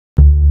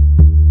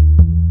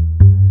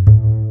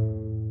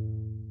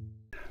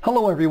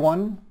Hello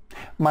everyone,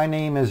 my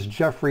name is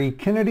Jeffrey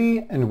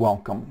Kennedy and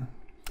welcome.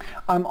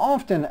 I'm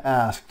often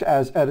asked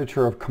as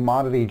editor of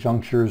Commodity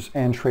Junctures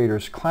and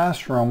Traders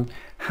Classroom,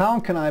 how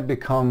can I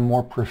become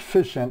more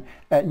proficient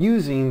at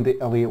using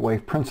the Elliott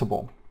wave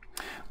principle?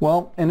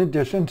 Well, in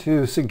addition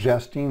to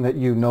suggesting that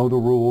you know the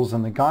rules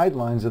and the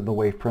guidelines of the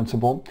wave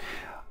principle,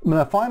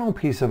 the final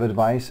piece of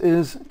advice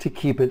is to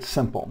keep it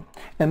simple.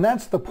 And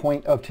that's the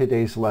point of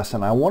today's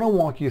lesson. I want to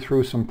walk you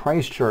through some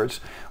price charts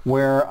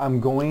where I'm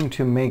going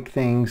to make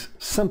things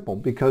simple,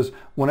 because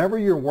whenever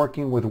you're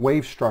working with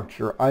wave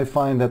structure, I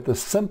find that the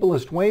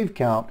simplest wave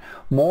count,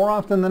 more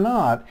often than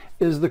not,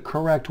 is the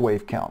correct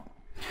wave count.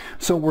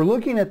 So we're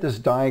looking at this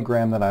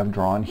diagram that I've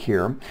drawn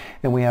here,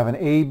 and we have an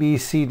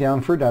ABC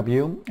down for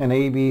W, an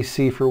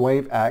ABC for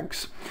wave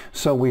X.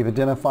 So we've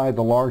identified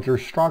the larger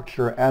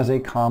structure as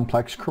a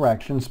complex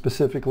correction,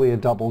 specifically a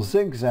double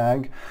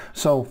zigzag.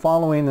 So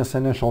following this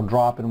initial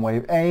drop in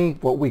wave A,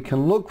 what we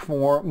can look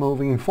for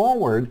moving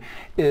forward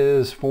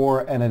is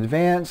for an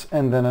advance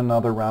and then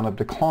another round of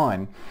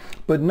decline.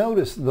 But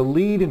notice the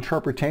lead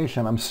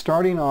interpretation, I'm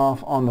starting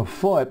off on the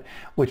foot,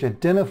 which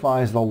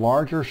identifies the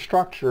larger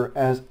structure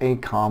as a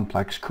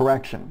complex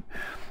correction.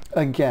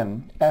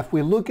 Again, if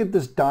we look at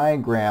this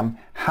diagram,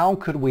 how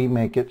could we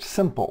make it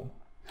simple?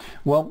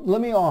 Well,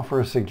 let me offer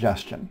a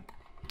suggestion.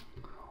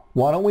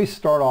 Why don't we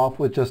start off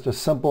with just a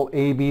simple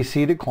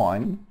ABC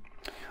decline,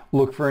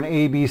 look for an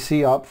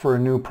ABC up for a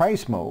new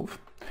price move,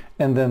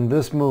 and then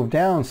this move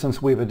down,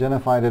 since we've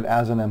identified it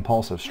as an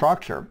impulsive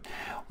structure,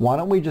 why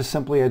don't we just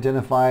simply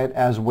identify it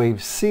as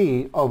wave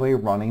C of a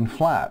running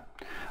flat?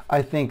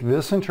 I think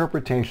this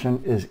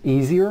interpretation is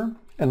easier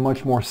and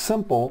much more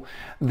simple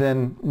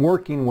than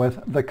working with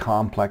the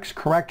complex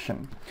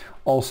correction.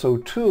 Also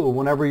too,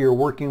 whenever you're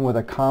working with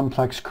a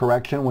complex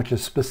correction, which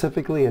is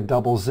specifically a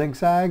double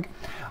zigzag,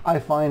 I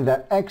find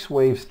that X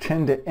waves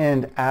tend to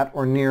end at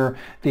or near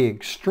the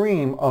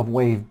extreme of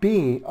wave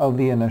B of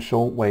the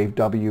initial wave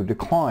W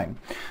decline.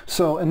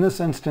 So in this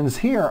instance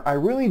here, I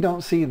really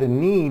don't see the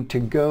need to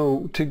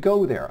go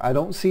there. I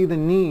don't see the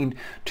need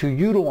to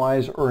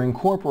utilize or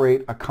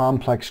incorporate a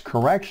complex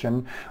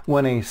correction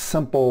when a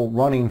simple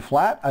running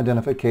flat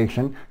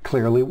identification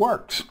clearly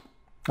works.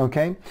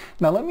 Okay,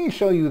 now let me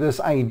show you this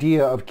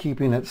idea of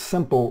keeping it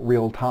simple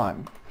real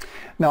time.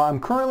 Now I'm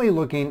currently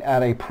looking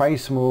at a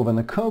price move in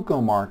the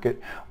cocoa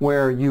market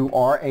where you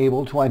are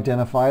able to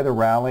identify the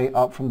rally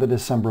up from the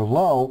December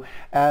low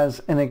as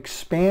an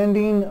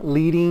expanding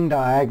leading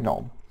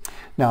diagonal.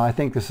 Now I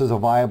think this is a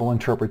viable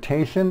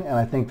interpretation, and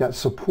I think that's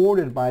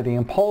supported by the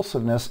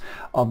impulsiveness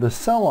of the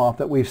sell-off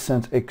that we've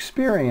since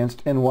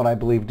experienced in what I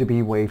believe to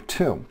be wave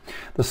 2.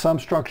 The sum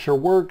structure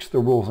works, the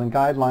rules and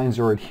guidelines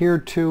are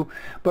adhered to,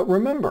 but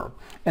remember,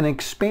 an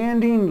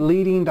expanding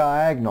leading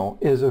diagonal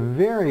is a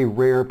very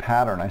rare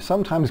pattern. I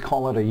sometimes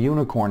call it a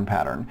unicorn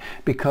pattern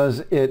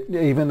because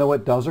even though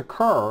it does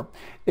occur,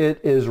 it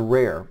is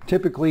rare.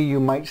 Typically you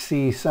might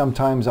see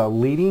sometimes a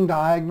leading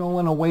diagonal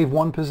in a wave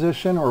 1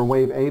 position or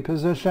wave A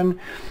position,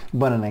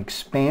 but an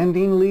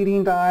expanding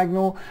leading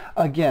diagonal,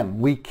 again,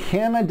 we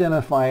can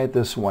identify it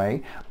this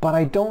way, but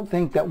I don't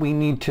think that we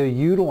need to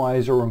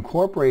utilize or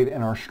incorporate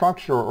in our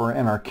structure or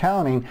in our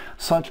counting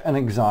such an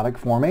exotic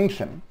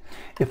formation.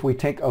 If we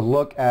take a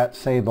look at,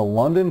 say, the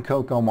London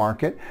cocoa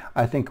market,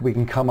 I think we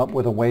can come up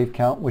with a wave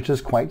count which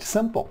is quite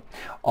simple.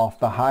 Off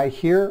the high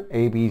here,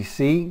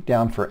 ABC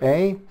down for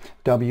A,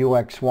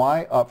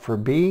 WXY up for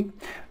B.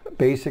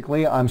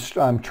 Basically,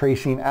 I'm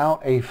tracing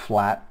out a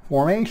flat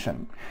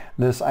formation.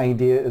 This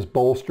idea is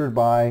bolstered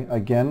by,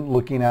 again,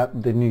 looking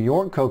at the New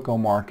York cocoa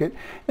market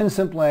and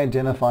simply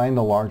identifying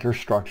the larger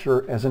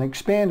structure as an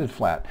expanded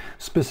flat,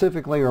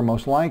 specifically or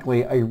most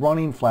likely a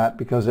running flat,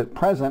 because at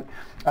present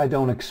I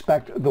don't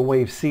expect the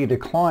wave C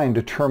decline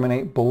to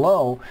terminate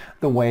below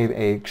the wave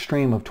A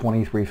extreme of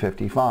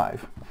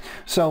 2355.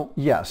 So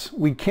yes,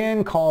 we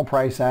can call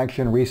price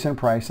action, recent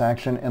price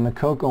action in the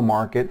cocoa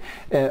market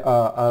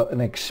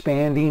an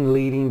expanding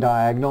leading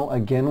diagonal,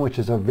 again, which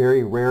is a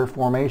very rare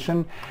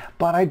formation,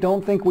 but I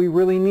don't think we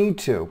really need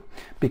to,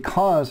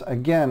 because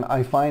again,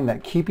 I find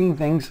that keeping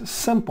things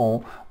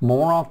simple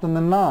more often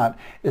than not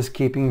is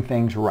keeping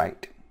things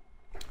right.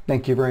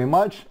 Thank you very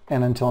much,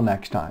 and until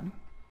next time.